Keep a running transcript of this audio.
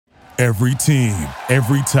Every team,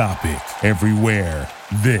 every topic, everywhere.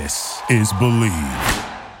 This is Believe.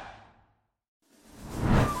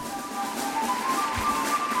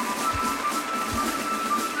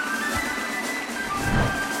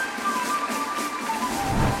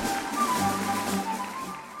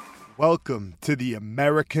 Welcome to the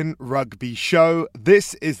American Rugby Show.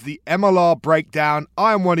 This is the MLR Breakdown.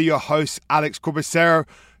 I am one of your hosts, Alex Corbacero,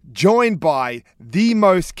 joined by the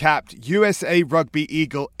most capped USA Rugby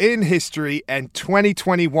Eagle in history and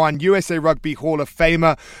 2021 USA Rugby Hall of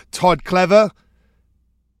Famer, Todd Clever.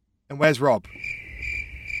 And where's Rob?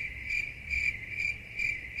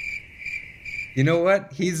 You know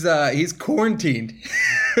what? He's quarantined.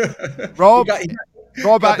 Rob,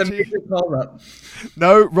 Rob got actually, the call up.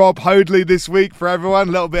 No, Rob Hoadley this week for everyone.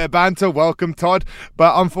 A little bit of banter. Welcome, Todd.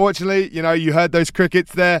 But unfortunately, you heard those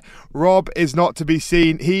crickets there. Rob is not to be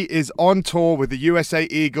seen. He is on tour with the USA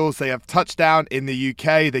Eagles. They have touchdown in the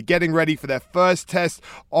UK. They're getting ready for their first test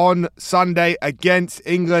on Sunday against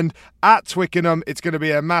England at Twickenham. It's going to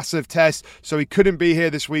be a massive test, so he couldn't be here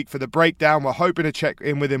this week for the breakdown. We're hoping to check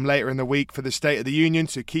in with him later in the week for the State of the Union,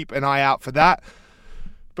 so keep an eye out for that.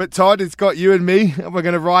 But Todd, it's got you and me, and we're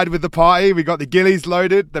going to ride with the party. We got the gillies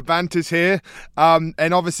loaded, the banter's here. And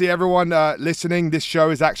obviously everyone listening, this show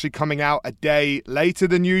is actually coming out a day later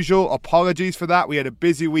than usual. Apologies for that. We had a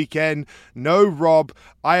busy weekend. No Rob.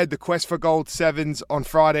 I had the Quest for Gold Sevens on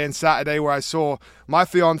Friday and Saturday where I saw my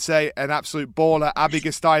fiance, an absolute baller, Abby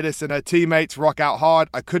Gustitis, and her teammates rock out hard.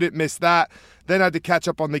 I couldn't miss that. Then I had to catch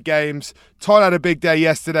up on the games. Todd had a big day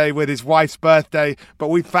yesterday with his wife's birthday, but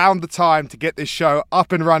we found the time to get this show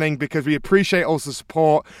up and running because we appreciate all the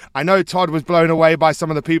support. I know Todd was blown away by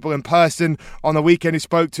some of the people in person on the weekend who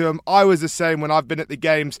spoke to him. I was the same when I've been at the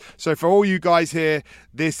games. So for all you guys here,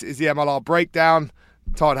 this is the MLR Breakdown.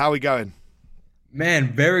 Todd, how are we going?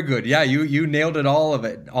 Man, very good. Yeah, you nailed it, all of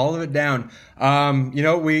it down.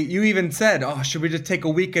 You even said, "Oh, should we just take a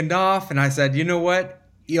weekend off?" And I said, "You know what?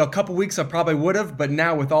 A couple weeks I probably would have, but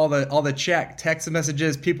now with all the text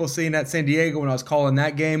messages, people seeing at San Diego when I was calling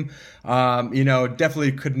that game,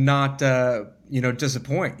 definitely could not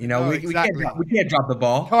disappoint. Exactly. We can't drop the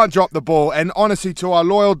ball. Can't drop the ball. And honestly, to our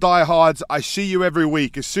loyal diehards, I see you every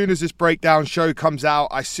week. As soon as this breakdown show comes out,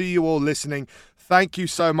 I see you all listening. Thank you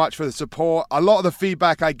so much for the support. A lot of the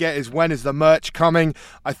feedback I get is, when is the merch coming?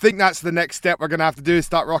 I think that's the next step we're going to have to do, is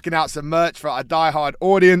start rocking out some merch for our diehard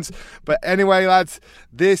audience. But anyway, lads,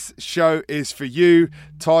 this show is for you.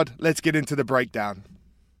 Todd, let's get into the breakdown.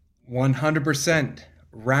 100%.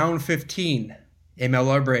 Round 15,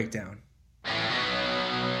 MLR Breakdown.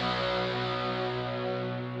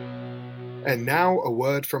 And now a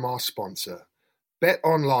word from our sponsor. Bet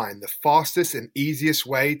Online, the fastest and easiest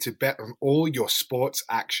way to bet on all your sports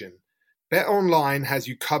action. Bet Online has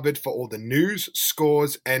you covered for all the news,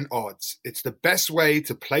 scores, and odds. It's the best way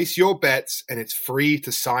to place your bets, and it's free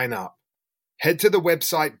to sign up. Head to the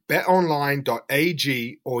website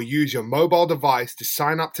betonline.ag or use your mobile device to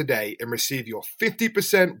sign up today and receive your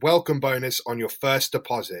 50% welcome bonus on your first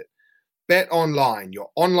deposit. Bet Online,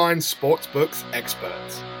 your online sportsbooks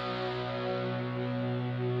experts.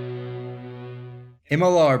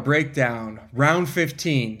 MLR Breakdown, round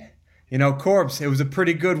 15. Corbs, it was a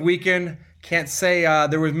pretty good weekend. Can't say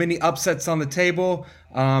there were many upsets on the table.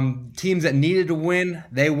 Teams that needed to win,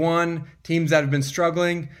 they won. Teams that have been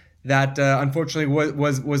struggling, that unfortunately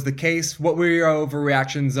was the case. What were your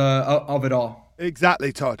overreactions of it all?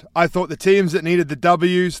 Exactly, Todd. I thought the teams that needed the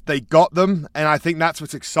W's, they got them. And I think that's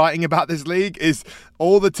what's exciting about this league, is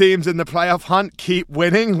all the teams in the playoff hunt keep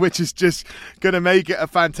winning, which is just going to make it a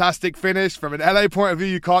fantastic finish. From an LA point of view,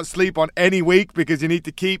 you can't sleep on any week because you need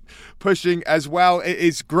to keep pushing as well. It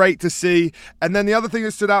is great to see. And then the other thing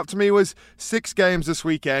that stood out to me was 6 games this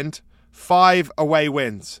weekend, 5 away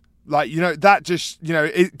wins. That just,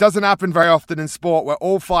 it doesn't happen very often in sport where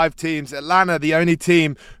all 5 teams, Atlanta, the only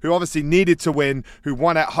team who obviously needed to win, who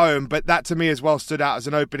won at home. But that to me as well stood out as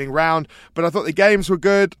an opening round. But I thought the games were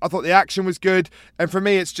good. I thought the action was good. And for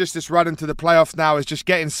me, it's just this run into the playoffs now is just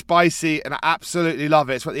getting spicy, and I absolutely love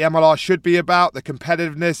it. It's what the MLR should be about, the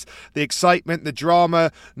competitiveness, the excitement, the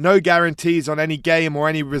drama, no guarantees on any game or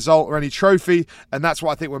any result or any trophy. And that's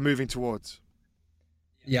what I think we're moving towards.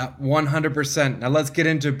 Yeah, 100%. Now let's get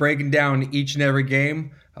into breaking down each and every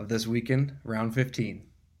game of this weekend, round 15.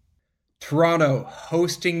 Toronto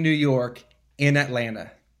hosting New York in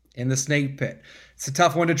Atlanta, in the Snake Pit. It's a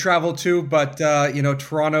tough one to travel to, but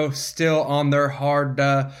Toronto still on their hard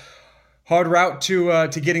route to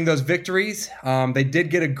getting those victories. They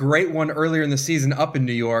did get a great one earlier in the season up in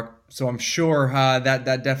New York. So I'm sure that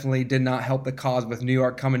definitely did not help the cause with New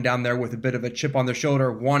York coming down there with a bit of a chip on their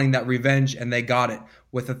shoulder, wanting that revenge, and they got it.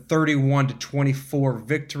 with a 31-24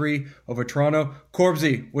 victory over Toronto.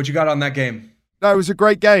 Corbsy, what you got on that game? No, it was a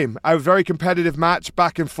great game. A very competitive match,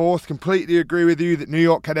 back and forth. Completely agree with you that New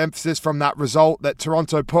York had emphasis from that result that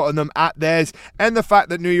Toronto put on them at theirs, and the fact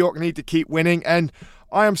that New York need to keep winning. And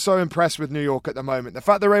I am so impressed with New York at the moment. The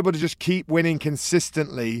fact they're able to just keep winning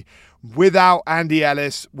consistently without Andy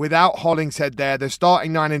Ellis, without Hollingshead there. They're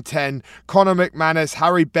starting 9 and 10. Connor McManus,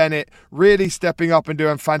 Harry Bennett really stepping up and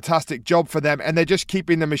doing a fantastic job for them, and they're just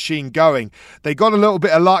keeping the machine going. They got a little bit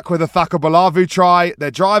of luck with a Thaka Balavu try. Their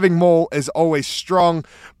driving maul is always strong,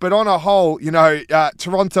 but on a whole,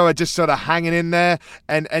 Toronto are just sort of hanging in there,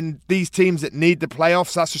 and these teams that need the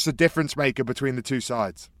playoffs, that's just a difference maker between the two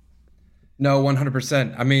sides. No,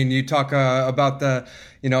 100%. I mean, you talk about the,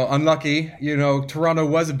 unlucky. Toronto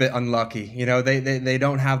was a bit unlucky. They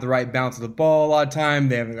don't have the right bounce of the ball a lot of time.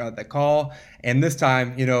 They haven't got the call. And this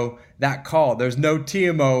time, that call, there's no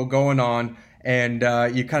TMO going on. And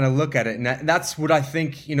you kind of look at it. And that's what I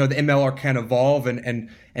think, the MLR can evolve and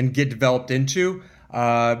get developed into.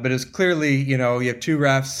 But it's clearly, you have two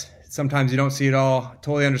refs. Sometimes you don't see it all.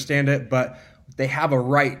 Totally understand it. But they have a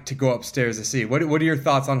right to go upstairs to see. What are your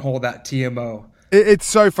thoughts on that TMO? It's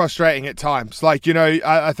so frustrating at times. I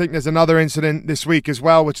think there's another incident this week as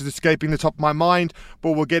well, which is escaping the top of my mind,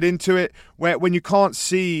 but we'll get into it, where when you can't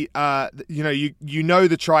see,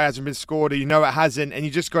 the try hasn't been scored, or it hasn't, and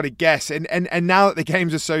you just got to guess. And now that the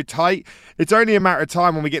games are so tight, it's only a matter of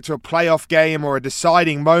time when we get to a playoff game or a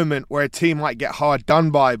deciding moment where a team might get hard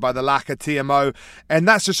done by the lack of TMO, and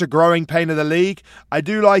that's just a growing pain of the league. I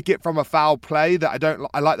do like it from a foul play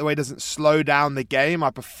I like the way it doesn't slow down the game. I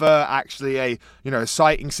prefer actually a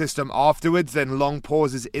sighting system afterwards than long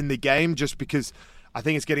pauses in the game, just because I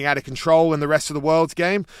think it's getting out of control in the rest of the world's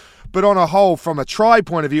game. But on a whole, from a try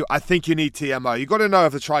point of view, I think you need TMO. You've got to know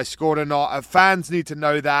if the try's scored or not. Fans need to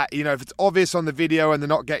know that. If it's obvious on the video and they're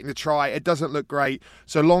not getting the try, it doesn't look great.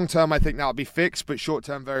 So long term, I think that'll be fixed, but short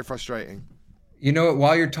term, very frustrating. You know what?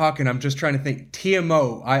 While you're talking, I'm just trying to think.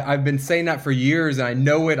 TMO. I've been saying that for years, and I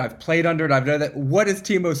know it. I've played under it. I've done that. What does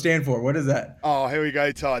TMO stand for? What is that? Oh, here we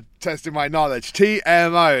go, Todd. Testing my knowledge.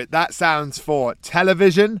 TMO. That sounds for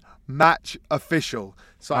Television Match Official.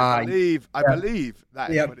 So I believe that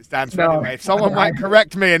is what it stands for anyway. If someone might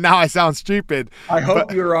correct me, and now I sound stupid. I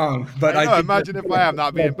hope you're wrong, but I imagine if I am,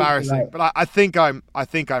 that'd be embarrassing. But I think I'm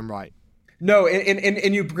right. No,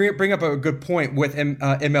 and you bring up a good point with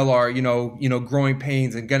MLR, growing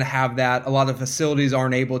pains and going to have that. A lot of facilities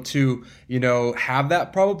aren't able to, have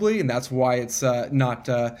that probably, and that's why it's not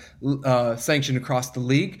sanctioned across the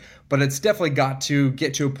league. But it's definitely got to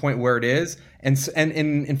get to a point where it is, and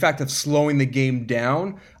in fact of slowing the game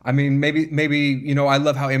down. I mean, maybe I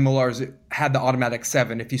love how MLR's had the automatic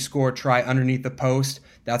 7. If you score a try underneath the post,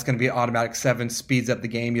 that's going to be an automatic 7, speeds up the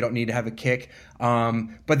game. You don't need to have a kick.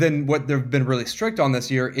 But then what they've been really strict on this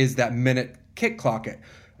year is that minute kick clock it.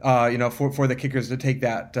 For the kickers to take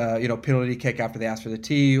that, penalty kick after they ask for the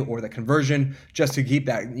tee or the conversion, just to keep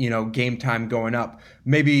that, game time going up.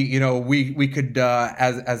 Maybe, we could,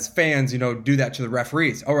 as fans, do that to the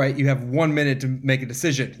referees. All right, you have 1 minute to make a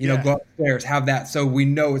decision. Go upstairs, have that, so we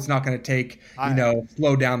know it's not going to take,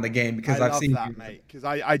 slow down the game. Because I've seen that, mate. Because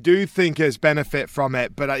I do think there's benefit from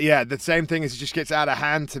it, but the same thing is it just gets out of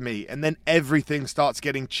hand to me, and then everything starts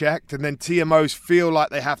getting checked, and then TMOs feel like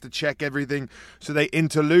they have to check everything, so they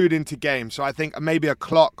interlude into games. So I think maybe a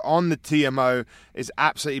clock on the TMO is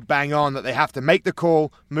absolutely bang on, that they have to make the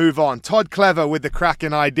call, move on. Todd Clever with the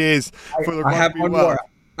cracking ideas for the rugby world.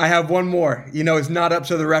 I have one more. It's not up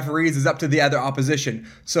to the referees, it's up to the other opposition.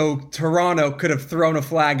 So Toronto could have thrown a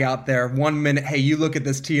flag out there 1 minute. Hey, you look at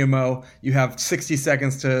this TMO. You have 60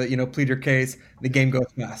 seconds to, plead your case. The game goes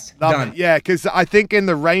fast. Done. Yeah, because I think in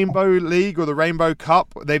the Rainbow League or the Rainbow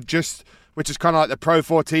Cup, they've just, which is kind of like the Pro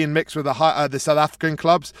 14 mixed with the South African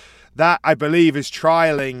clubs, that I believe is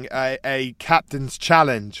trialing a captain's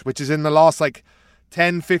challenge, which is in the last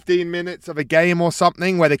 10, 15 minutes of a game or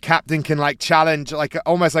something, where the captain can challenge,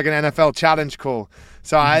 almost like an NFL challenge call.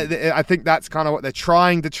 So I think that's kind of what they're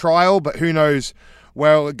trying to trial, but who knows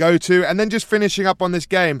where it'll go to. And then just finishing up on this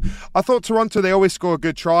game, I thought Toronto, they always score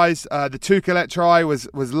good tries. The Tukelet try was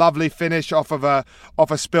lovely finish off a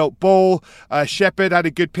spilt ball. Shepherd had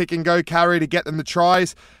a good pick and go carry to get them the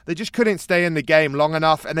tries. They just couldn't stay in the game long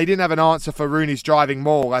enough, and they didn't have an answer for Rooney's driving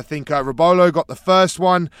maul. I think Robolo got the first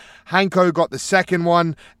one, Hanko got the second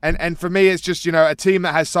one, and for me it's just a team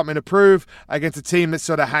that has something to prove against a team that's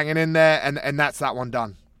sort of hanging in there, and that's that one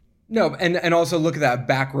done. No, and also look at that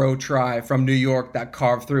back row try from New York that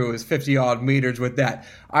carved through. It was 50-odd meters with that.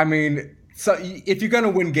 I mean, so if you're going to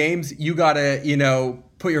win games, you got to,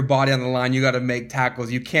 put your body on the line. You got to make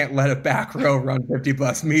tackles. You can't let a back row run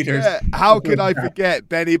 50-plus meters. Yeah, how could I forget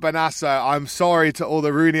Benny Bonasso? I'm sorry to all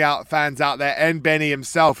the Rooney out fans out there and Benny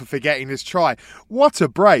himself for forgetting this try. What a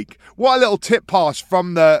break. What a little tip pass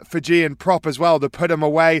from the Fijian prop as well to put them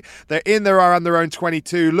away. They're in there on their own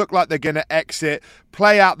 22, look like they're going to exit,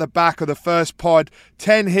 play out the back of the first pod,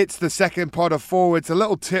 10 hits the second pod of forwards. A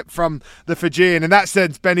little tip from the Fijian. In that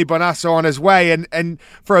sense, Benny Bonasso on his way. And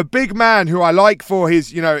for a big man who I like for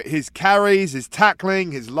his, his carries, his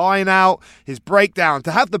tackling, his line out, his breakdown,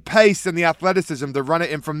 to have the pace and the athleticism to run it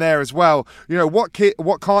in from there as well. What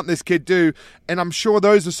can't this kid do? And I'm sure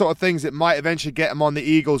those are sort of things that might eventually get him on the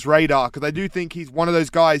Eagles' radar, because I do think he's one of those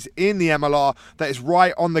guys in the MLR that is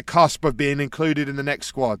right on the cusp of being included in the next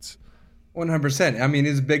squads. 100%. I mean,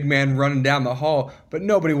 he's a big man running down the hall, but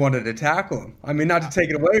nobody wanted to tackle him. I mean, not to take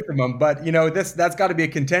it away from him, but that's got to be a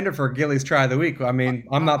contender for Gillies Try of the Week. I mean,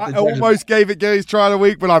 I'm not. I almost gave it Gillies Try of the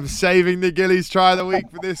Week, but I'm saving the Gillies Try of the Week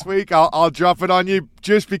for this week. I'll drop it on you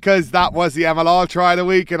just because that was the MLR Try of the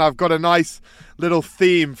Week, and I've got a nice little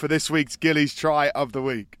theme for this week's Gillies Try of the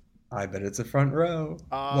Week. I bet it's a front row.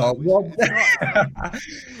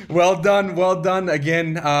 Well done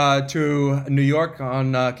again to New York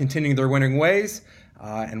on continuing their winning ways,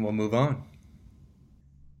 and we'll move on.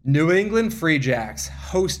 New England Free Jacks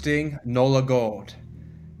hosting NOLA Gold.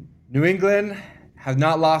 New England have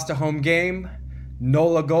not lost a home game.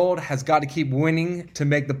 NOLA Gold has got to keep winning to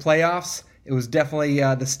make the playoffs. It was definitely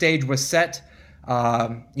the stage was set.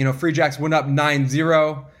 Free Jacks went up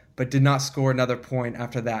 9-0. But did not score another point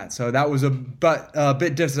after that. So that was a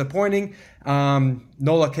bit disappointing.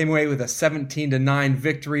 NOLA came away with a 17-9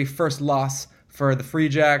 victory, first loss for the Free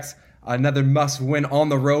Jacks. Another must-win on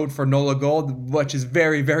the road for NOLA Gold, which is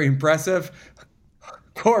very, very impressive.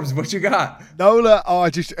 Corbs, what you got? NOLA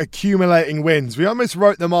are just accumulating wins. We almost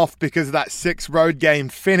wrote them off because of that 6 road game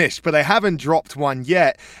finished, but they haven't dropped one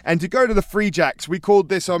yet. And to go to the Free Jacks, we called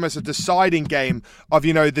this almost a deciding game of,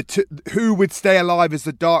 who would stay alive as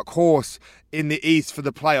the dark horse in the East for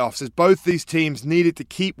the playoffs, as both these teams needed to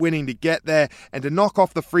keep winning to get there, and to knock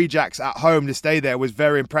off the Free Jacks at home to stay there was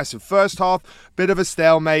very impressive. First half, bit of a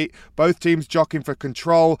stalemate, both teams jockeying for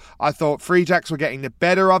control. I thought Free Jacks were getting the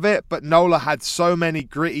better of it, but NOLA had so many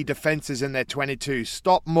gritty defenses in their 22.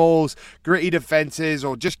 Stop mauls, gritty defenses,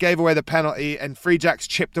 or just gave away the penalty, and Free Jacks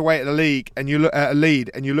chipped away at the lead, and you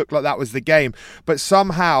looked like that was the game. But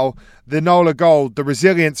somehow, the NOLA Gold, the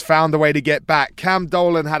resilience found a way to get back. Cam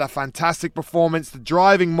Dolan had a fantastic performance. The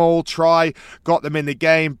driving maul try got them in the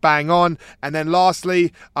game, bang on. And then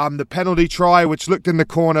lastly, the penalty try, which looked in the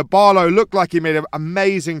corner. Barlow looked like he made an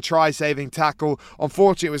amazing try-saving tackle.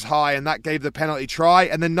 Unfortunately, it was high, and that gave the penalty try.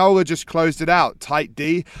 And then NOLA just closed it out. Tight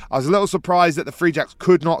D. I was a little surprised that the Free Jacks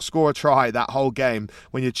could not score a try that whole game.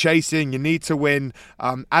 When you're chasing, you need to win.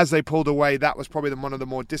 As they pulled away, that was probably one of the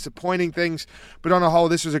more disappointing things. But on a whole,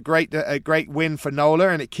 this was a great win for NOLA,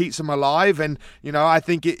 and it keeps them alive. And I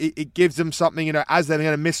think it gives them something, as they're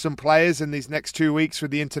going to miss some players in these next 2 weeks for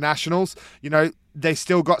the internationals, they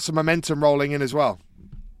still got some momentum rolling in as well.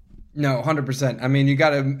 No, 100%. I mean, you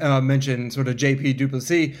got to mention sort of JP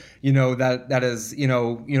Duplessis, that is,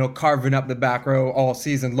 carving up the back row all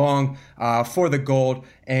season long for the gold.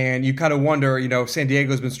 And you kind of wonder, San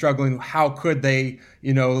Diego's been struggling. How could they,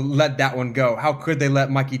 let that one go? How could they let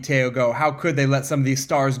Mikey Teo go? How could they let some of these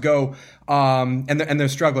stars go? And they're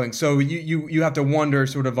struggling. So you have to wonder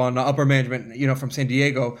sort of on upper management, from San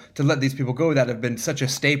Diego to let these people go that have been such a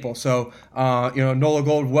staple. So, NOLA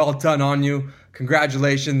Gold, well done on you.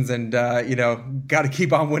 Congratulations, and got to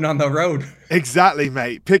keep on winning on the road. Exactly,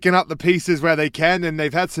 mate. Picking up the pieces where they can, and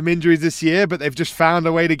they've had some injuries this year, but they've just found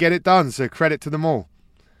a way to get it done. So credit to them all.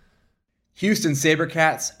 Houston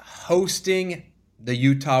SaberCats hosting the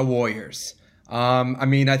Utah Warriors.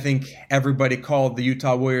 I think everybody called the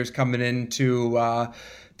Utah Warriors coming in to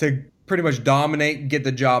pretty much dominate, get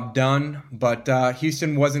the job done, but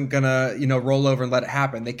Houston wasn't gonna, roll over and let it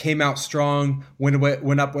happen. They came out strong, went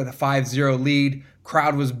up with a 5-0 lead.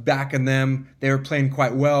 Crowd was backing them. They were playing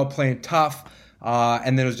quite well, playing tough,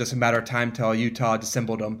 and then it was just a matter of time till Utah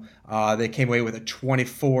dissembled them. They came away with a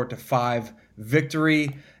 24-5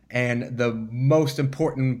 victory, and the most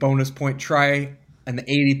important bonus point try in the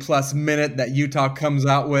 80-plus minute that Utah comes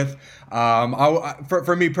out with.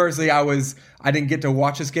 For me personally, I didn't get to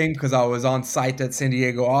watch this game because I was on site at San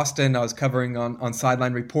Diego, Austin. I was covering on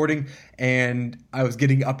sideline reporting, and I was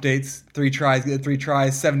getting updates. 3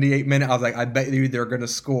 tries, 78 minute. I was like, I bet you they're going to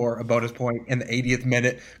score a bonus point in the 80th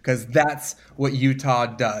minute because that's what Utah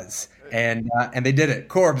does. And they did it.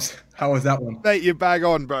 Corbs, how was that one? Mate, you bag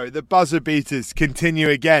on, bro. The buzzer beaters continue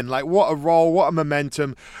again. Like, what a roll, what a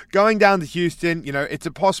momentum. Going down to Houston, it's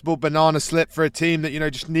a possible banana slip for a team that,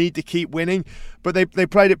 just need to keep winning. But they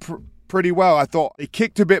played it pretty well. I thought they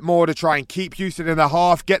kicked a bit more to try and keep Houston in the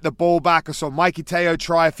half, get the ball back. I saw Mikey Teo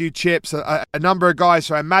try a few chips, a number of guys,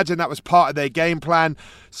 so I imagine that was part of their game plan.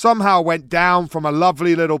 Somehow went down from a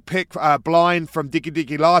lovely little pick blind from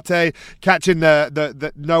Dicky Latte, catching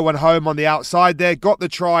the no one home on the outside there, got the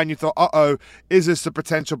try, and you thought, is this a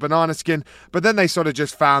potential banana skin? But then they sort of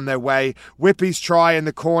just found their way. Whippy's try in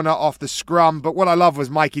the corner off the scrum, but what I love was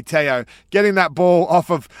Mikey Teo getting that ball off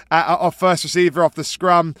first receiver off the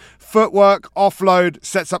scrum, footwork, offload,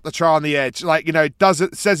 sets up the try on the edge.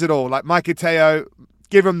 Says it all. Like Mikey Teo,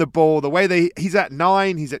 give him the ball. The way he's at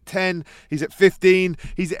 9, he's at 10, he's at 15.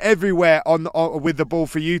 He's everywhere with the ball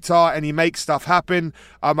for Utah, and he makes stuff happen.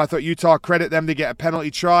 I thought Utah credit them to get a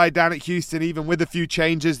penalty try down at Houston, even with a few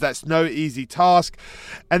changes. That's no easy task.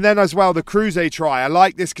 And then as well, the Cruze try. I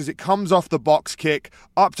like this because it comes off the box kick,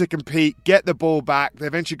 up to compete, get the ball back. They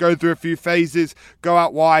eventually go through a few phases, go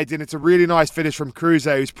out wide, and it's a really nice finish from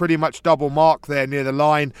Cruze, who's pretty much double marked there near the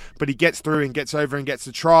line, but he gets through and gets over and gets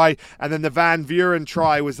the try. And then the Van Vuren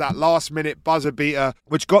try was that last minute buzzer beater,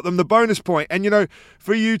 which got them the bonus point. And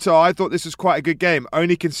for Utah, I thought this was quite a good game,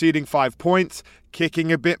 only conceding 5 points,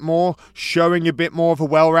 kicking a bit more, showing a bit more of a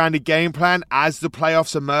well-rounded game plan as the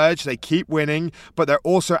playoffs emerge. They keep winning, but they're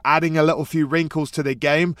also adding a little few wrinkles to their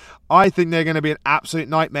game. I think they're going to be an absolute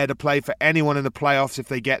nightmare to play for anyone in the playoffs if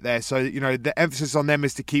they get there. So, the emphasis on them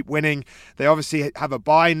is to keep winning. They obviously have a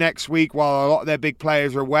bye next week while a lot of their big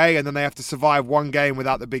players are away, and then they have to survive one game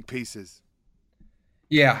without the big pieces.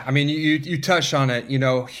 Yeah, I mean, you touched on it.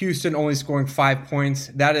 Houston only scoring 5 points.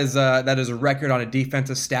 That is a record on a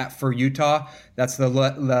defensive stat for Utah. That's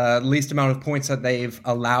the least amount of points that they've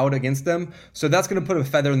allowed against them. So that's going to put a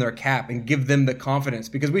feather in their cap and give them the confidence,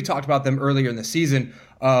 because we talked about them earlier in the season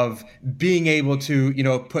of being able to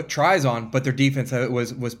put tries on, but their defense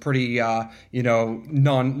was pretty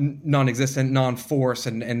non-existent, non-force,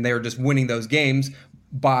 and they were just winning those games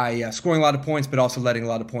by scoring a lot of points, but also letting a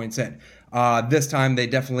lot of points in. This time they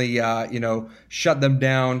definitely, shut them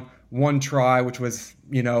down. One try, which was,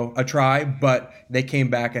 a try, but they came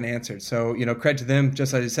back and answered. So, credit to them.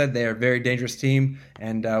 Just as I said, they're a very dangerous team,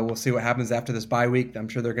 and we'll see what happens after this bye week. I'm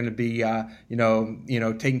sure they're going to be,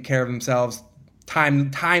 taking care of themselves.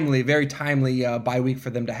 Very timely bye week for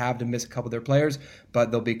them to have to miss a couple of their players,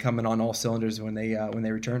 but they'll be coming on all cylinders when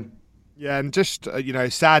they return. Yeah, and just,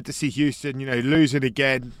 sad to see Houston, losing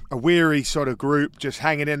again. A weary sort of group just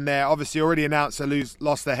hanging in there. Obviously already announced they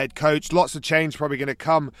lost their head coach. Lots of change probably going to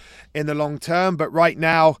come in the long term. But right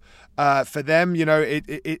now, for them,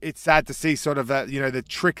 it's sad to see sort of the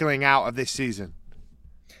trickling out of this season.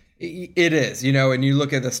 It is, and you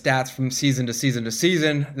look at the stats from season to season to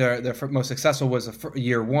season. Their most successful was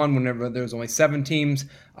year one, whenever there was only 7 teams.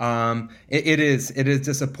 It is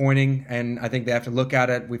disappointing, and I think they have to look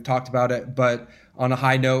at it. We've talked about it, but on a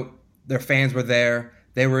high note, their fans were there.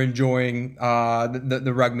 They were enjoying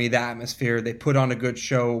the rugby, the atmosphere. They put on a good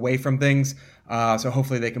show away from things. So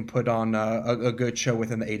hopefully they can put on a good show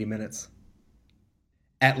within the 80 minutes.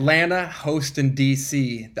 Atlanta hosting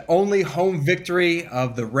DC, the only home victory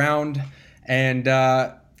of the round, and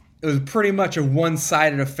it was pretty much a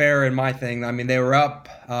one-sided affair in my thing. I mean, they were up.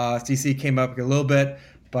 DC came up a little bit,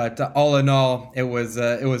 but all in all, it was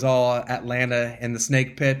all Atlanta in the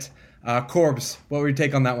snake pit. Corbs, what would you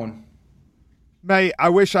take on that one? Mate, I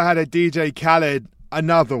wish I had a DJ Khaled,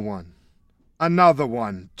 another one,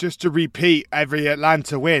 just to repeat every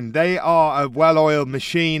Atlanta win. They are a well-oiled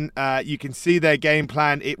machine. You can see their game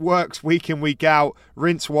plan. It works week in, week out,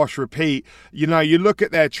 rinse, wash, repeat. You look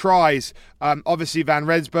at their tries. Obviously, Van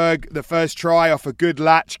Rensburg, the first try off a good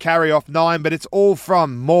latch, carry off 9, but it's all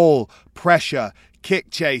from maul, pressure,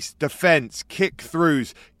 kick chase, defense, kick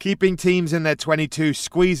throughs, keeping teams in their 22,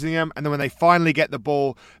 squeezing them, and then when they finally get the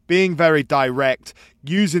ball, being very direct,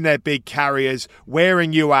 using their big carriers,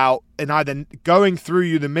 wearing you out, and either going through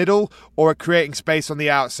you the middle or creating space on the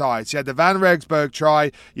outside. So you had the Van Rensburg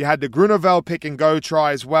try, you had the Grunevel pick and go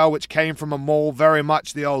try as well, which came from a maul, very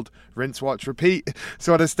much the old rinse, watch, repeat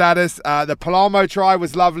sort of status. The Palermo try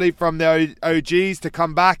was lovely from the OGs to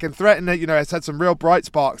come back and threaten it. It's had some real bright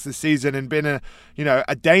sparks this season and been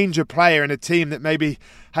a danger player in a team that maybe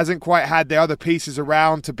hasn't quite had the other pieces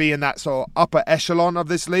around to be in that sort of upper echelon of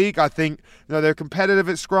this league. I think they're competitive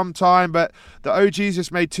at scrum time, but the OGs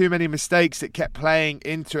just made too many mistakes that kept playing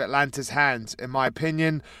into Atlanta's hands, in my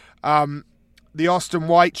opinion. The Austin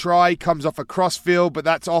White try comes off a crossfield, but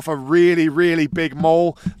that's off a really, really big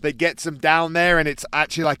maul that gets them down there, and it's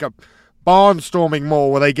actually like a barnstorming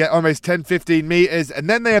maul where they get almost 10, 15 meters, and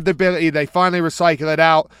then they have the ability, they finally recycle it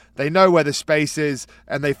out, they know where the space is,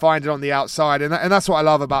 and they find it on the outside, and that's what I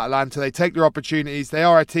love about Atlanta. They take their opportunities. They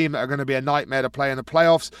are a team that are going to be a nightmare to play in the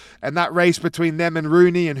playoffs, and that race between them and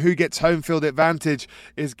Rooney and who gets home field advantage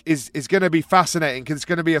is going to be fascinating, because it's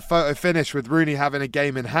going to be a photo finish with Rooney having a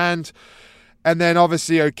game in hand. And then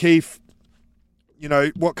obviously O'Keefe,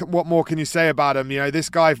 what more can you say about him? This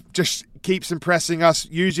guy just keeps impressing us.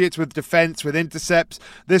 Usually it's with defense, with intercepts.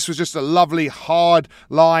 This was just a lovely hard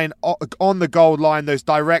line on the goal line, those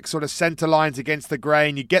direct sort of center lines against the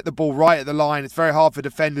grain. You get the ball right at the line. It's very hard for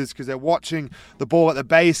defenders because they're watching the ball at the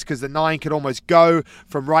base, because the 9 could almost go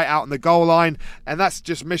from right out on the goal line. And that's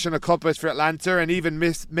just mission accomplished for Atlanta. And even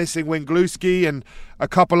missing Wingluski and a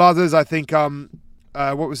couple others, I think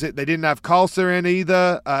what was it? They didn't have Kalsa in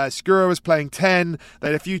either. Skura was playing 10. They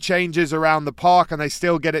had a few changes around the park, and they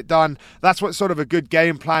still get it done. That's what sort of a good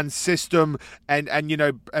game plan system and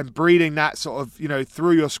breeding that sort of,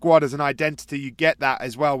 through your squad as an identity. You get that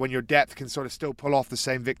as well when your depth can sort of still pull off the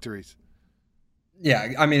same victories. Yeah,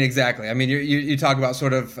 exactly. You talk about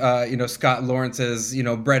sort of, Scott Lawrence's,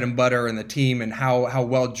 bread and butter and the team and how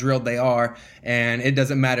well drilled they are. And it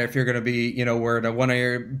doesn't matter if you're going to be, word a 1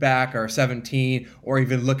 year back or 17, or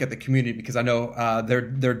even look at the community, because I know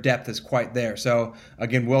their depth is quite there. So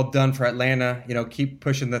again, well done for Atlanta. Keep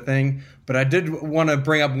pushing the thing. But I did want to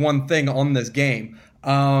bring up one thing on this game.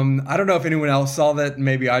 I don't know if anyone else saw that.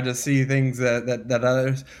 Maybe I just see things that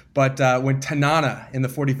others. But when Tanana in the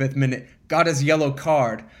 45th minute got his yellow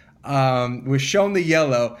card, was shown the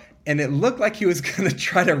yellow, and it looked like he was going to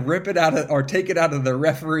try to rip it out or take it out of the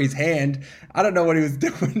referee's hand. I don't know what he was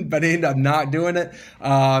doing, but he ended up not doing it.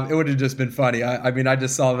 It would have just been funny. I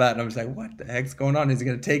just saw that, and I was like, what the heck's going on? Is he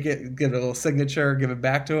going to take it, give it a little signature, give it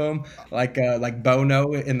back to him, like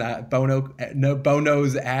Bono in that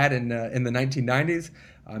Bono's ad in the 1990s?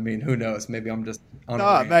 Who knows? Maybe I'm just on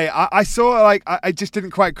No, mate, I saw I just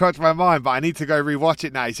didn't quite cross my mind, but I need to go rewatch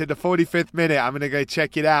it now. He said the 45th minute, I'm going to go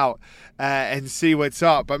check it out and see what's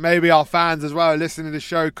up. But maybe our fans as well listening to the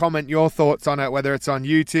show, comment your thoughts on it, whether it's on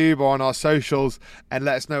YouTube or on our socials, and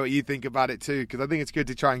let us know what you think about it too, because I think it's good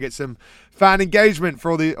to try and get some fan engagement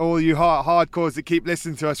for all you hardcores that keep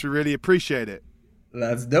listening to us. We really appreciate it.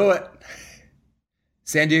 Let's do it.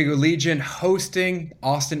 San Diego Legion hosting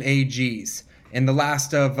Austin AGs. In the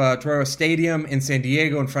last of Torero Stadium in San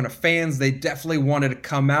Diego in front of fans, they definitely wanted to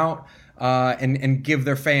come out and give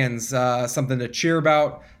their fans something to cheer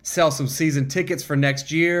about, sell some season tickets for next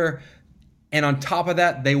year. And on top of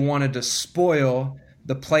that, they wanted to spoil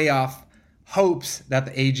the playoff hopes that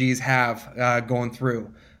the AGs have going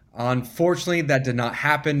through. Unfortunately, that did not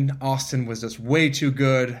happen. Austin was just way too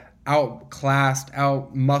good, outclassed,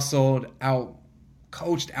 out-muscled,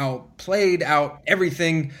 out-coached, out-played, out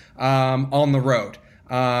everything on the road.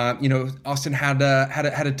 Austin had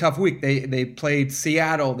a tough week. They played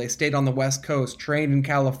Seattle. They stayed on the West Coast, trained in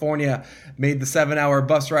California, made the 7-hour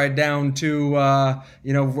bus ride down to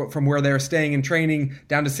from where they were staying and training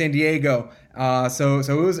down to San Diego. So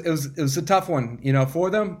it was a tough one, for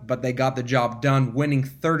them, but they got the job done, winning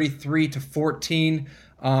 33-14.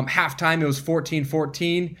 Halftime it was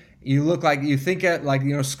 14-14. You think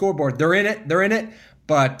at scoreboard, they're in it.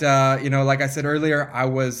 But, like I said earlier, I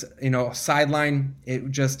was, sideline.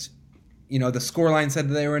 It just, the scoreline said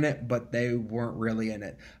that they were in it, but they weren't really in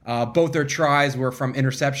it. Both their tries were from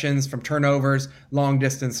interceptions, from turnovers, long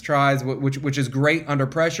distance tries, which is great under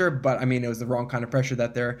pressure. But, it was the wrong kind of pressure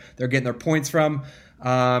that they're getting their points from.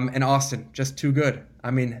 And Austin, just too good.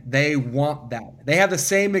 They want that. They have the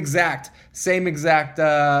same exact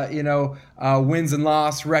wins and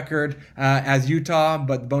loss record as Utah,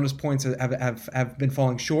 but bonus points have been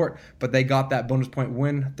falling short. But they got that bonus point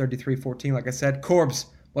win, 33-14, like I said. Corbs,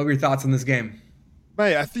 what were your thoughts on this game?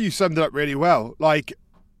 Mate, I think you summed it up really well.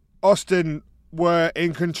 Austin were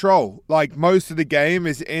in control. Most of the game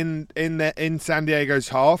is in San Diego's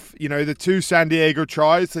half. The 2 San Diego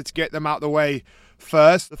tries, let's get them out the way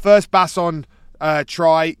first. The first Basson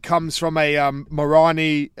try comes from a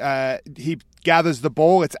Morani. He gathers the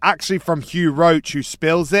ball. It's actually from Hugh Roach who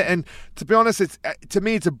spills it. And to be honest, it's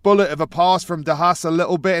a bullet of a pass from DeHaas a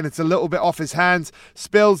little bit, and it's a little bit off his hands.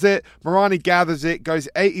 Spills it. Morani gathers it, goes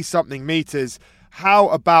 80-something meters. How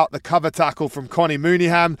about the cover tackle from Connie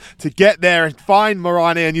Mooneyham to get there and find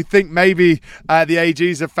Morani? And you think maybe the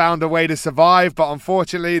AGs have found a way to survive, but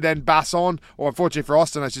unfortunately then Basson, or unfortunately for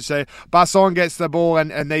Austin I should say, Basson gets the ball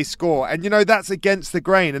and they score. And that's against the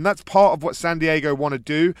grain, and that's part of what San Diego want to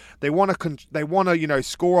do. They want to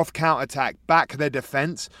score off counterattack, back their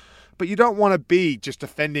defense. But you don't want to be just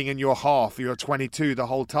defending in your half, your 22 the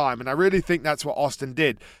whole time. And I really think that's what Austin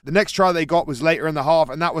did. The next try they got was later in the half,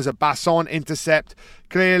 and that was a Basson intercept.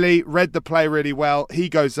 Clearly read the play really well. He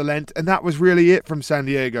goes the length, and that was really it from San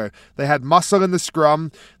Diego. They had muscle in the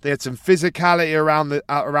scrum. They had some physicality around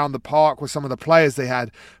the park with some of the players they had.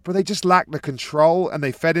 But they just lacked the control, and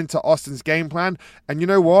they fed into Austin's game plan. And you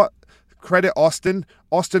know what? Credit Austin.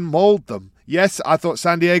 Austin mauled them. Yes, I thought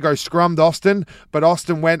San Diego scrummed Austin, but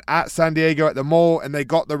Austin went at San Diego at the maul and they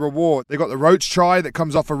got the reward. They got the Roach try that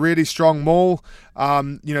comes off a really strong maul.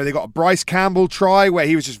 They got a Bryce Campbell try where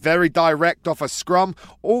he was just very direct off a scrum.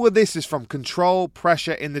 All of this is from control,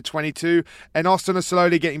 pressure in the 22, and Austin are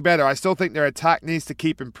slowly getting better. I still think their attack needs to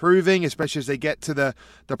keep improving, especially as they get to the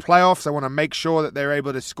playoffs. I want to make sure that they're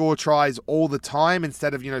able to score tries all the time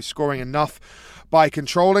instead of, scoring enough by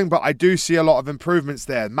controlling, but I do see a lot of improvements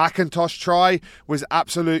there. McIntosh try was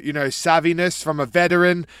absolute, savviness from a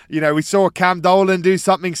veteran. We saw Cam Dolan do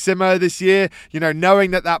something similar this year,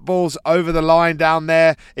 knowing that ball's over the line down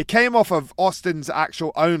there. It came off of Austin's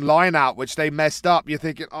actual own line out, which they messed up. You're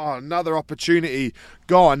thinking, another opportunity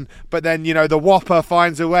gone. But then, the Whopper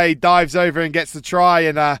finds a way, dives over and gets the try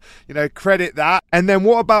and, credit that. And then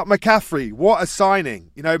what about McCaffrey? What a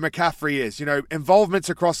signing, McCaffrey is. Involvements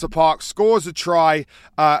across the park, scores a try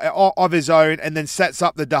of his own and then sets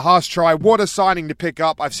up the DeHaas try. What a signing to pick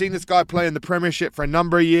up. I've seen this guy play in the Premiership for a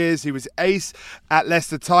number of years. He was ace at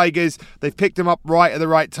Leicester Tigers. They've picked him up right at the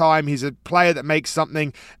right time. He's a player that makes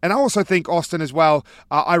something. And I also think Austin as well,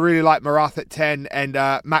 I really like Marath at 10 and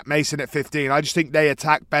Matt Mason at 15. I just think they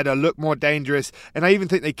attack better, look more dangerous, and I even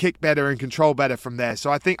think they kick better and control better from there.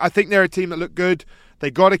 So I think they're a team that look good. They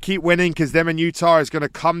got to keep winning because them and Utah is going to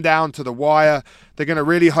come down to the wire. They're going to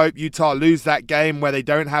really hope Utah lose that game where they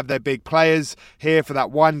don't have their big players here for that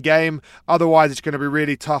one game. Otherwise, it's going to be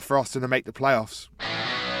really tough for Austin to make the playoffs.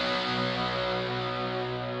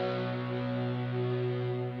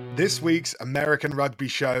 This week's American Rugby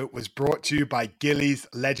Show was brought to you by Gillies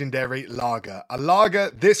Legendary Lager. A lager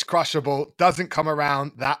this crushable doesn't come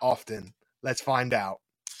around that often. Let's find out.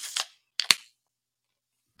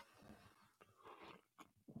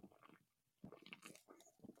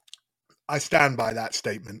 I stand by that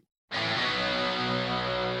statement.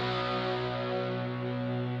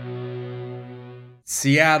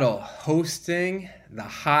 Seattle hosting the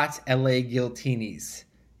hot LA Guiltinis.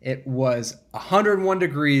 It was 101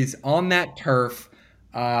 degrees on that turf.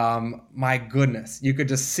 My goodness, you could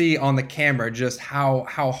just see on the camera just how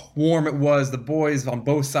warm it was. The boys on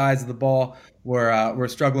both sides of the ball were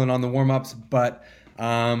struggling on the warm-ups, but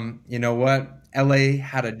you know what? LA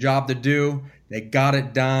had a job to do. They got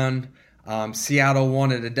it done. Seattle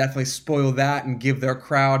wanted to definitely spoil that and give their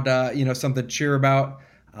crowd, something to cheer about.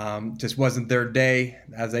 Just wasn't their day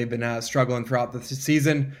as they've been struggling throughout the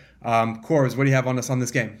season. Corbs, what do you have on us on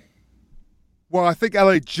this game? Well, I think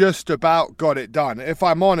LA just about got it done. If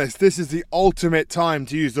I'm honest, this is the ultimate time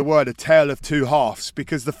to use the word a tale of two halves,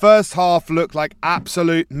 because the first half looked like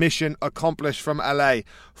absolute mission accomplished from LA.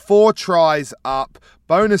 4 tries up,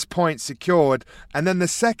 bonus points secured, and then the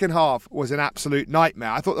second half was an absolute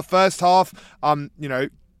nightmare. I thought the first half,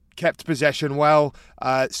 kept possession well,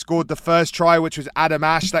 scored the first try, which was Adam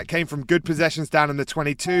Ash. That came from good possessions down in the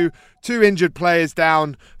 22. 2 injured players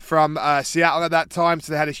down from Seattle at that time,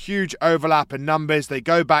 so they had a huge overlap in numbers. They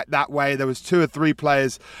go back that way. There was 2 or 3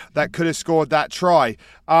 players that could have scored that try.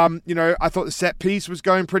 I thought the set piece was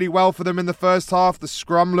going pretty well for them in the first half. The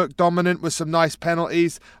scrum looked dominant with some nice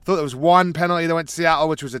penalties. I thought there was one penalty that went to Seattle,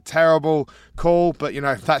 which was a terrible call, but,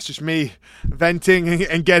 that's just me venting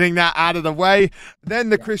and getting that out of the way. Then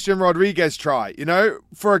the Christian Rodriguez try,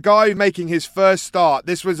 for a guy making his first start.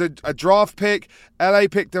 This was a draft pick. LA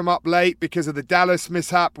picked him up late because of the Dallas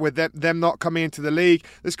mishap with them not coming into the league.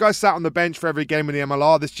 This guy sat on the bench for every game in the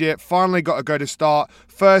MLR this year. Finally got to go to start.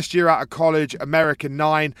 First year out of college, American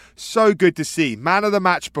 9. So good to see. Man of the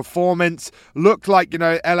match performance. Looked like,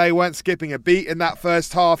 LA weren't skipping a beat in that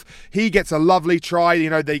first half. He gets a lovely try.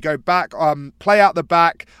 They go back, play out the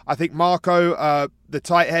back. I think Marco the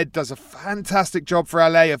tight head does a fantastic job for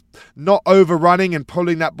LA of not overrunning and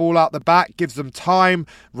pulling that ball out the back, gives them time.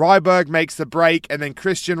 Ryberg makes the break, and then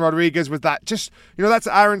Christian Rodriguez with that, just, that's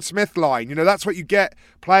Aaron Smith line. That's what you get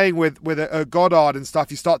playing with a Goddard and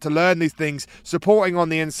stuff. You start to learn these things. Supporting on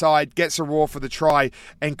the inside, gets a roar for the try,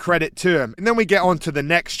 and credit to him. And then we get on to the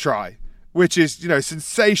next try, which is,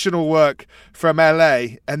 sensational work from LA.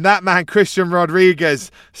 And that man, Christian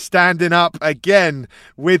Rodriguez, standing up again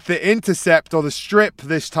with the intercept, or the strip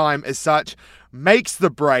this time as such, makes the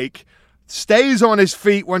break, stays on his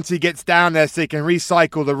feet once he gets down there so he can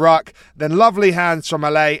recycle the ruck. Then lovely hands from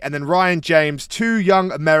LA, and then Ryan James, two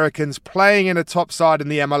young Americans playing in a top side in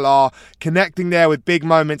the MLR, connecting there with big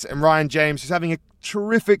moments. And Ryan James, who's having a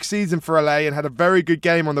terrific season for LA and had a very good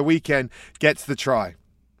game on the weekend, gets the try.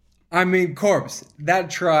 I mean, Corpse, that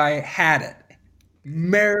try had it.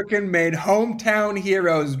 American-made hometown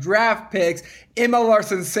heroes, draft picks, MLR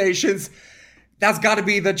sensations. That's got to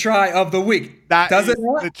be the try of the week. Does it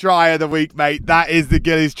not? The try of the week, mate. That is the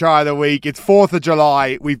Gillies try of the week. It's 4th of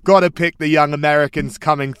July. We've got to pick the young Americans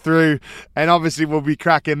coming through. And obviously we'll be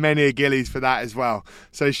cracking many a Gillies for that as well.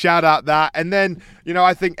 So shout out that. And then,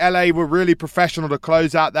 I think LA were really professional to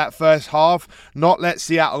close out that first half, not let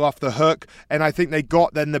Seattle off the hook. And I think they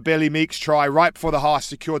got then the Billy Meeks try right before the half,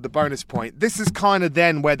 secured the bonus point. This is kind of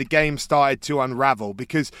then where the game started to unravel,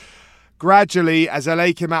 because gradually, as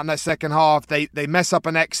LA came out in that second half, they mess up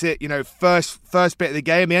an exit, first bit of the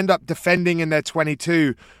game. They end up defending in their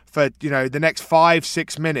 22 for, the next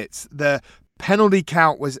 5-6 minutes. The penalty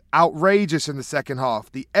count was outrageous in the second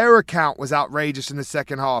half. The error count was outrageous in the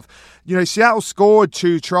second half. Seattle scored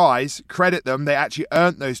 2 tries. Credit them. They actually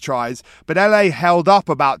earned those tries. But LA held up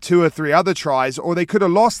about 2 or 3 other tries, or they could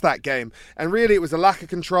have lost that game. And really, it was a lack of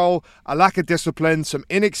control, a lack of discipline, some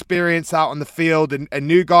inexperience out on the field, and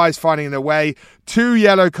new guys finding their way. 2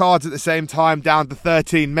 yellow cards at the same time, down to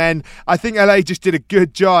 13 men. I think LA just did a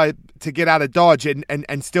good job to get out of Dodge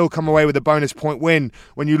and still come away with a bonus point win.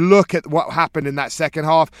 When you look at what happened in that second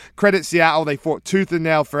half, credit Seattle, they fought tooth and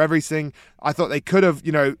nail for everything. I thought they could have,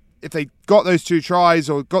 if they got those 2 tries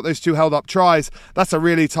or got those 2 held up tries, that's a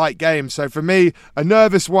really tight game. So for me, a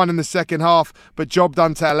nervous one in the second half, but job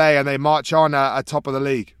done to LA, and they march on top of the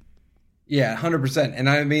league. Yeah, 100%. And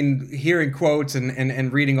I mean, hearing quotes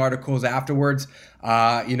and reading articles afterwards,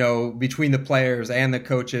 between the players and the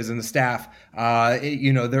coaches and the staff,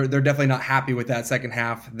 they're definitely not happy with that second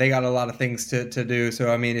half. They got a lot of things to do.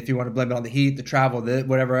 So, I mean, if you want to blame it on the heat, the travel,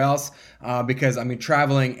 whatever else, because, I mean,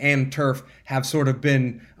 traveling and turf have sort of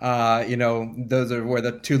been, those are where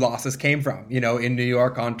the 2 losses came from, in New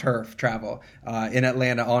York on turf travel, in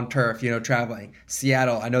Atlanta on turf, traveling.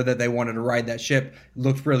 Seattle, I know that they wanted to ride that ship,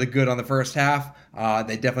 looked really good on the first half.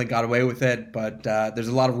 They definitely got away with it, but there's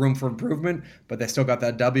a lot of room for improvement, but they still got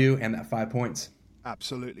that W and that 5 points.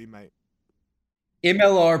 Absolutely, mate.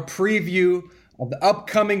 MLR preview of the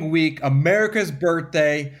upcoming week, America's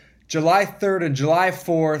birthday, July 3rd and July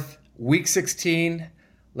 4th, week 16.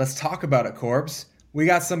 Let's talk about it, Corbs. We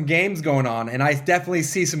got some games going on, and I definitely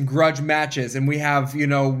see some grudge matches, and we have,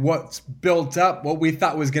 what's built up, what we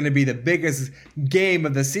thought was going to be the biggest game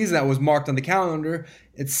of the season that was marked on the calendar.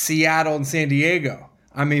 It's Seattle and San Diego.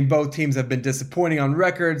 I mean, both teams have been disappointing on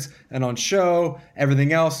records and on show,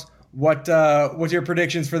 everything else. What's your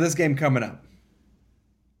predictions for this game coming up?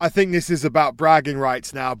 I think this is about bragging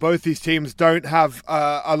rights now. Both these teams don't have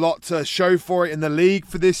a lot to show for it in the league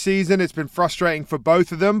for this season. It's been frustrating for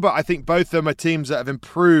both of them, but I think both of them are teams that have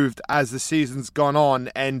improved as the season's gone on,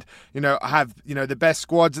 and have the best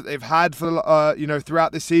squads that they've had for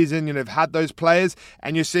throughout the season. Have had those players,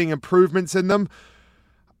 and you're seeing improvements in them.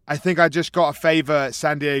 I think I just got to favour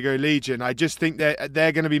San Diego Legion. I just think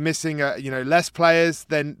they're going to be missing less players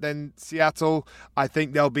than Seattle. I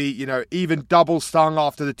think they'll be even double stung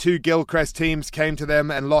after the 2 Gilchrist teams came to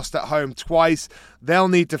them and lost at home twice. They'll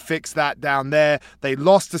need to fix that down there. They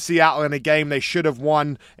lost to Seattle in a game they should have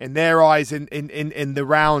won in their eyes in the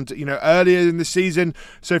round earlier in the season.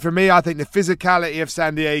 So for me, I think the physicality of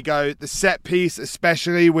San Diego, the set piece,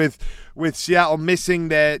 especially with Seattle missing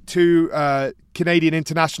their 2 Canadian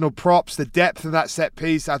international props, the depth of that set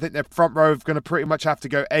piece, I think their front row are going to pretty much have to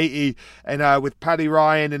go 80. And with Paddy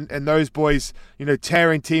Ryan and those boys,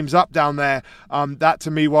 tearing teams up down there, that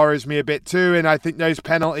to me worries me a bit too. And I think those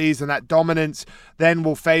penalties and that dominance then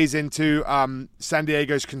will phase into San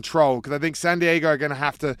Diego's control, because I think San Diego are going to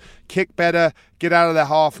have to kick better, get out of their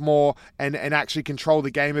half more, and actually control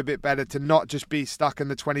the game a bit better to not just be stuck in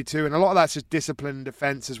the 22. And a lot of that's just discipline and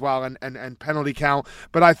defense as well, and penalty count.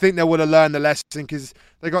 But I think they would have learned the lesson, because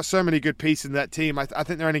they got so many good pieces in that team. I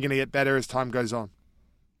think they're only going to get better as time goes on.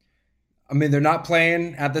 I mean, they're not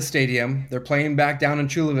playing at the stadium. They're playing back down in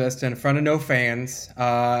Chula Vista in front of no fans,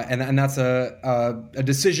 and that's a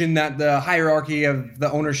decision that the hierarchy of the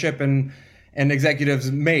ownership and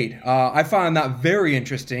executives made. I find that very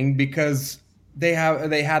interesting because they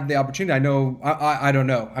had the opportunity. I don't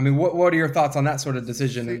know. I mean, what are your thoughts on that sort of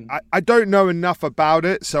decision? I don't know enough about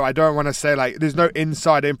it, so I don't want to say like there's no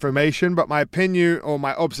inside information. But my opinion or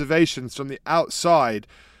my observations from the outside.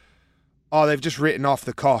 Oh, they've just written off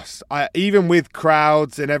the costs. Even with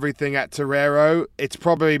crowds and everything at Torero, it's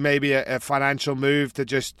probably maybe a financial move to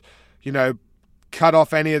just, cut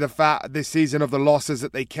off any of the fat this season of the losses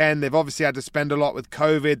that they can. They've obviously had to spend a lot with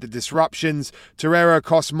COVID, the disruptions. Torero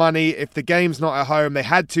costs money. If the game's not at home, they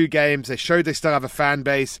had 2 games. They showed they still have a fan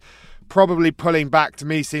base. Probably pulling back to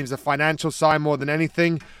me seems a financial sign more than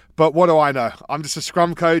anything. But what do I know? I'm just a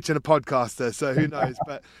scrum coach and a podcaster, so who knows?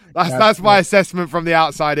 But that's my assessment from the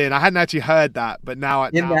outside in. I hadn't actually heard that, but now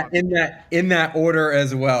in that order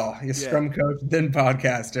as well. You're scrum coach, then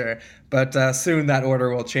podcaster. But soon that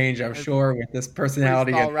order will change, I'm sure, with this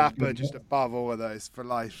personality. Rapper just above all of those for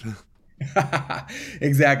life.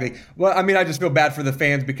 Exactly. Well, I mean, I just feel bad for the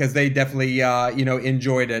fans because they definitely,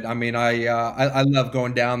 enjoyed it. I mean, I love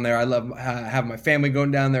going down there. I love having my family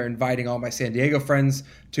going down there, inviting all my San Diego friends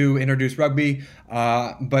to introduce rugby.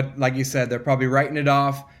 But like you said, they're probably writing it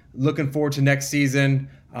off, looking forward to next season.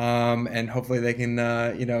 And hopefully they can,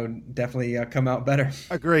 definitely come out better.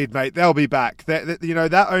 Agreed, mate. They'll be back.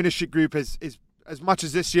 That ownership group is as much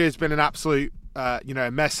as this year has been an absolute,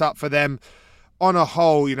 mess up for them. On a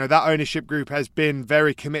whole, that ownership group has been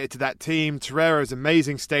very committed to that team. Torero's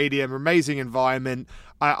amazing stadium, amazing environment.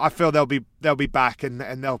 I feel they'll be back and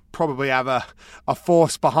they'll probably have a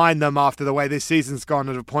force behind them after the way this season's gone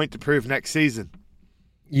at a point to prove next season.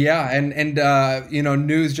 Yeah, and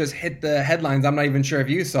news just hit the headlines. I'm not even sure if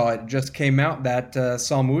you saw it. It just came out that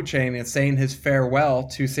Saul Muchain is saying his farewell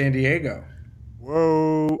to San Diego.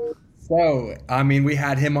 Whoa. So, I mean, we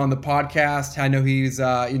had him on the podcast. I know he's,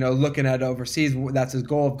 looking at overseas. That's his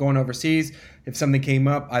goal of going overseas. If something came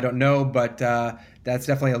up, I don't know, but that's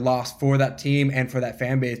definitely a loss for that team and for that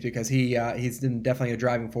fan base because he's definitely a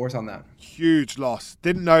driving force on that. Huge loss.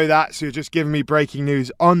 Didn't know that, so you're just giving me breaking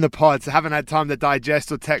news on the pod. So haven't had time to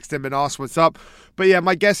digest or text him and ask what's up. But yeah,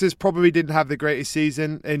 my guess is probably didn't have the greatest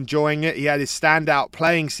season, enjoying it. He had his standout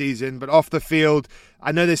playing season, but off the field,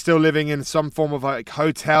 I know they're still living in some form of like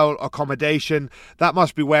hotel accommodation. That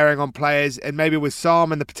must be wearing on players. And maybe with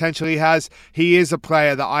Sam and the potential he is a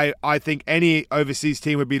player that I think any overseas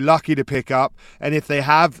team would be lucky to pick up. And if they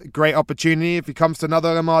have, great opportunity. If he comes to another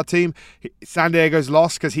MR team, San Diego's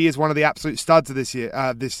lost because he is one of the absolute studs of this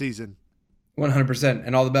season. 100%.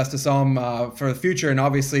 And all the best to Sam for the future. And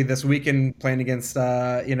obviously this weekend playing against,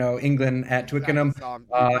 England at Twickenham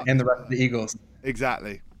and the rest of the Eagles.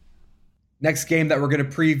 Exactly. Next game that we're going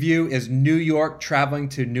to preview is New York traveling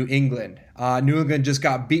to New England. New England just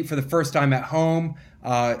got beat for the first time at home.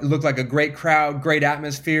 It looked like a great crowd, great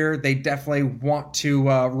atmosphere. They definitely want to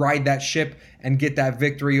ride that ship and get that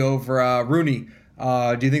victory over Rooney.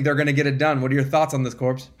 Do you think they're going to get it done? What are your thoughts on this,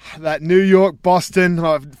 Corbs? That New York-Boston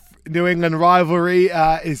New England rivalry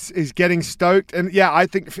is getting stoked, and yeah, I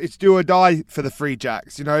think it's do or die for the Free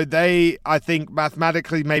Jacks. They, I think,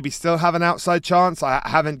 mathematically maybe still have an outside chance. I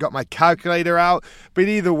haven't got my calculator out, but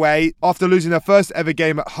either way, after losing their first ever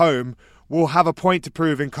game at home, will have a point to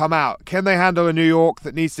prove and come out. Can they handle a New York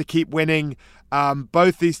that needs to keep winning?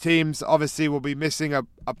 Both these teams obviously will be missing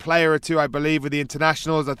a player or two, I believe, with the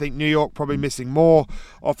internationals. I think New York probably missing more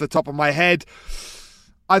off the top of my head.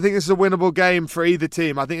 I think this is a winnable game for either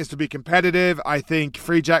team. I think it's to be competitive. I think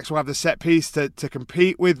Free Jacks will have the set piece to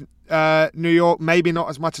compete with New York. Maybe not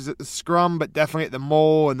as much as at the scrum, but definitely at the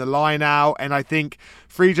maul and the line out. And I think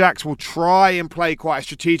Free Jacks will try and play quite a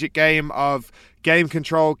strategic game of game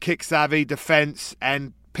control, kick savvy, defense,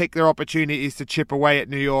 and pick their opportunities to chip away at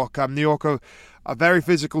New York. New York are a very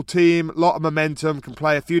physical team, a lot of momentum, can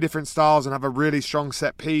play a few different styles and have a really strong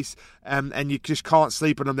set piece, and you just can't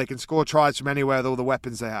sleep on them. They can score tries from anywhere with all the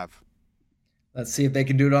weapons they have. Let's see if they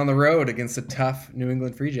can do it on the road against the tough New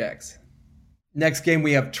England Free Jacks. Next game,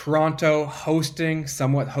 we have Toronto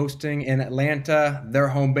somewhat hosting in Atlanta, their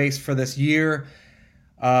home base for this year.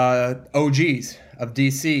 OGs of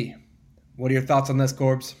DC. What are your thoughts on this,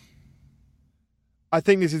 Corbs? I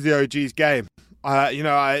think this is the OGs game.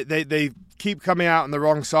 They keep coming out on the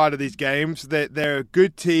wrong side of these games. They're a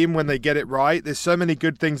good team when they get it right. There's so many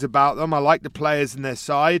good things about them. I like the players in their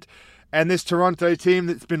side. And this Toronto team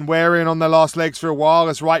that's been wearing on their last legs for a while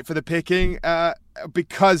is right for the picking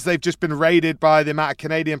because they've just been raided by the amount of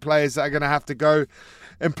Canadian players that are going to have to go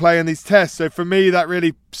in playing these tests. So for me, that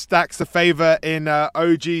really stacks the favour in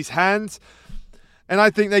OG's hands. And I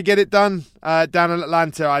think they get it done down in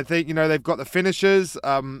Atlanta. I think, they've got the finishers.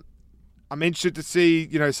 I'm interested to see,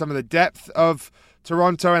 some of the depth of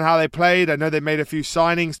Toronto and how they played. I know they made a few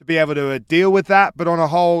signings to be able to deal with that. But on a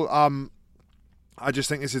whole, I just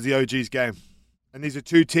think this is the OG's game. And these are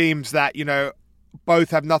two teams that,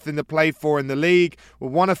 both have nothing to play for in the league. We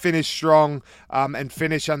want to finish strong and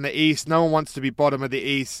finish on the East. No one wants to be bottom of the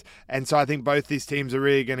East. And so I think both these teams are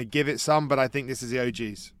really going to give it some. But I think this is the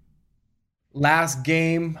OG's. Last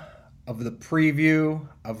game of the preview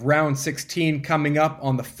of round 16 coming up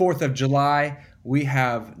on the 4th of July. We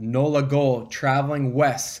have Nola Gold traveling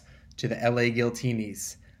west to the LA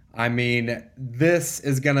Guiltinis. I mean, this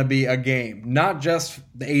is going to be a game, not just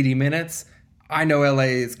the 80 minutes. I know LA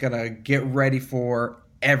is going to get ready for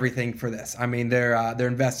everything for this. I mean, they're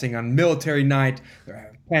investing on military night.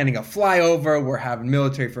 They're planning a flyover. We're having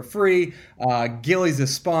military for free. Gillies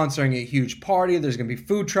is sponsoring a huge party. There's going to be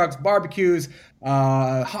food trucks, barbecues,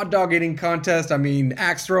 hot dog eating contest. I mean,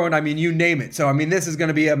 axe throwing. I mean, you name it. So, I mean, this is going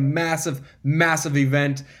to be a massive, massive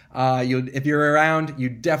event. If you're around, you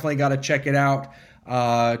definitely got to check it out.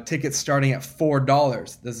 Tickets starting at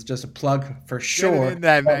 $4. This is just a plug for sure. Get in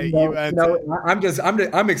there, mate.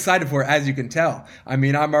 I'm excited for it, as you can tell. I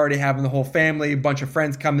mean, I'm already having the whole family, a bunch of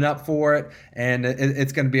friends coming up for it, and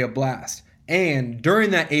it's going to be a blast. And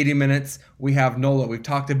during that 80 minutes, we have Nola. We've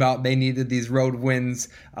talked about they needed these road wins.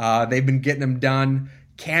 They've been getting them done.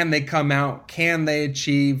 Can they come out? Can they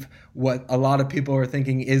achieve what a lot of people are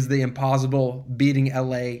thinking is the impossible, beating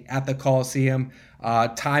LA at the Coliseum?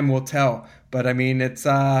 Time will tell. But, I mean, it's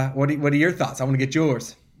what are your thoughts? I want to get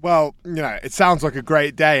yours. Well, it sounds like a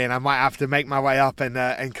great day, and I might have to make my way up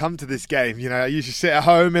and come to this game. I usually sit at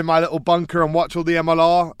home in my little bunker and watch all the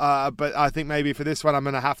MLR, but I think maybe for this one I'm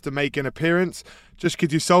going to have to make an appearance just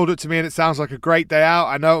because you sold it to me and it sounds like a great day out.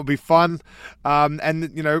 I know it'll be fun.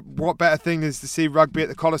 What better thing is to see rugby at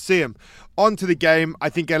the Coliseum. On to the game. I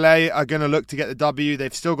think LA are going to look to get the W.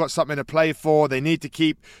 They've still got something to play for. They need to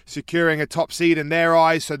keep securing a top seed in their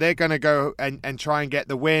eyes, so they're going to go and try and get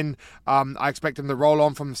the win. I expect them to roll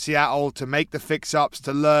on from Seattle to make the fix-ups,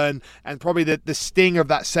 to learn, and probably the sting of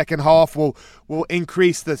that second half will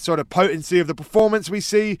increase the sort of potency of the performance we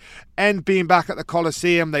see. And being back at the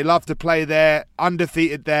Coliseum, they love to play there,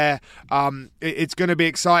 undefeated there. It's going to be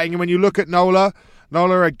exciting. And when you look at Nola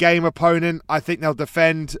are a game opponent. I think they'll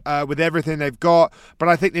defend with everything they've got, but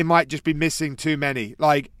I think they might just be missing too many.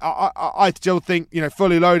 Like, I still think,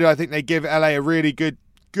 fully loaded, I think they give LA a really good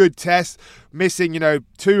test. Missing,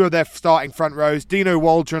 two of their starting front rows. Dino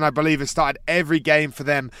Waldron, I believe, has started every game for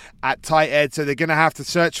them at tight end, so they're going to have to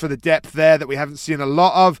search for the depth there that we haven't seen a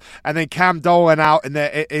lot of. And then Cam Dolan out,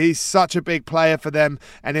 and he's such a big player for them,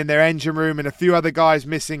 and in their engine room, and a few other guys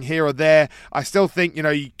missing here or there. I still think,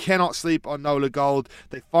 you cannot sleep on Nola Gold.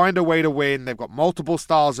 They find a way to win. They've got multiple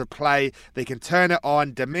styles of play. They can turn it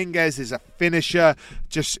on. Dominguez is a finisher,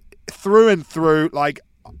 just through and through. Like,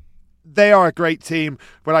 they are a great team,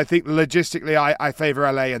 but I think logistically I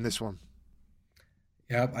favor LA in this one.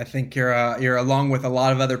 Yep, I think you're along with a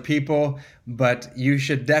lot of other people, but you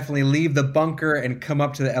should definitely leave the bunker and come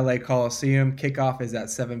up to the LA Coliseum. Kickoff is at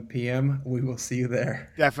 7 p.m. We will see you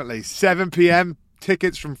there. Definitely. 7 p.m.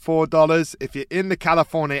 Tickets from $4 if you're in the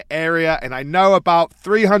California area, and I know about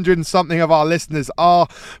 300 and something of our listeners are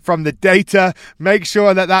from the data. Make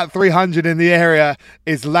sure that 300 in the area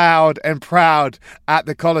is loud and proud at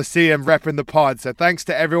the Coliseum repping the pod. So thanks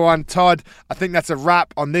to everyone. Todd, I think that's a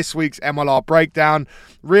wrap on this week's MLR Breakdown.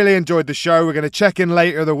 Really enjoyed the show. We're going to check in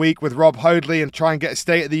later in the week with Rob Hoadley and try and get a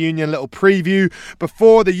State of the Union little preview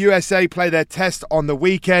before the USA play their test on the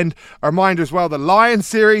weekend. A reminder as well, the Lions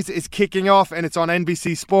series is kicking off, and it's on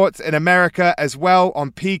NBC Sports in America as well,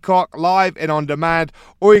 on Peacock, live and on demand,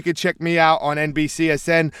 or you can check me out on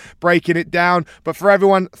NBCSN breaking it down. But for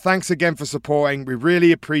everyone, thanks again for supporting. We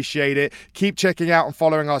really appreciate it. Keep checking out and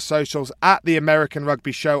following our socials at The American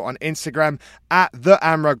Rugby Show on Instagram, at The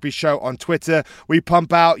Am Rugby Show on Twitter. We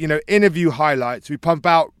pump out, interview highlights. We pump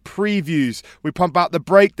out previews. We pump out the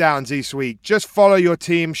breakdowns each week. Just follow your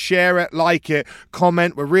team, share it, like it,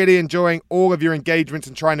 comment. We're really enjoying all of your engagement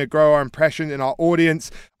and trying to grow our impression in our audience.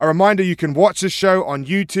 A reminder, you can watch the show on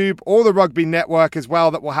YouTube or the Rugby Network as well,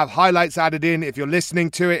 that will have highlights added in if you're listening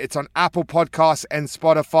to it. It's on Apple Podcasts and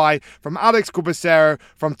Spotify. From Alex Cubicero,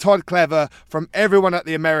 from Todd Clever, from everyone at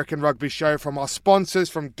the American Rugby Show, from our sponsors,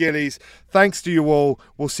 from Gillies. Thanks to you all.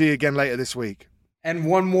 We'll see you again later this week. And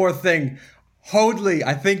one more thing. Hoadley,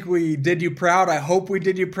 I think we did you proud. I hope we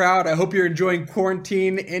did you proud. I hope you're enjoying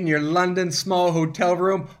quarantine in your London small hotel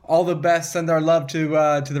room. All the best. Send our love to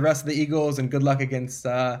the rest of the Eagles, and good luck against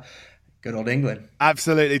good old England.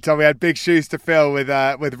 Absolutely, Tom. We had big shoes to fill with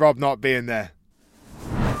Rob not being there.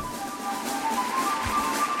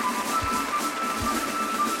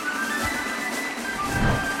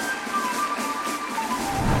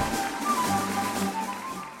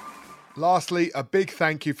 Lastly, a big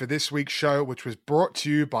thank you for this week's show, which was brought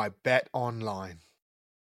to you by Bet Online.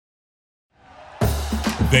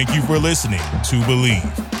 Thank you for listening to Believe.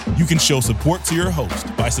 You can show support to your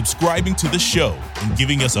host by subscribing to the show and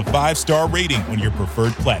giving us a 5-star rating on your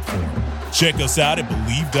preferred platform. Check us out at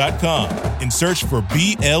Believe.com and search for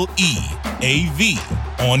BLEAV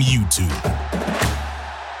on YouTube.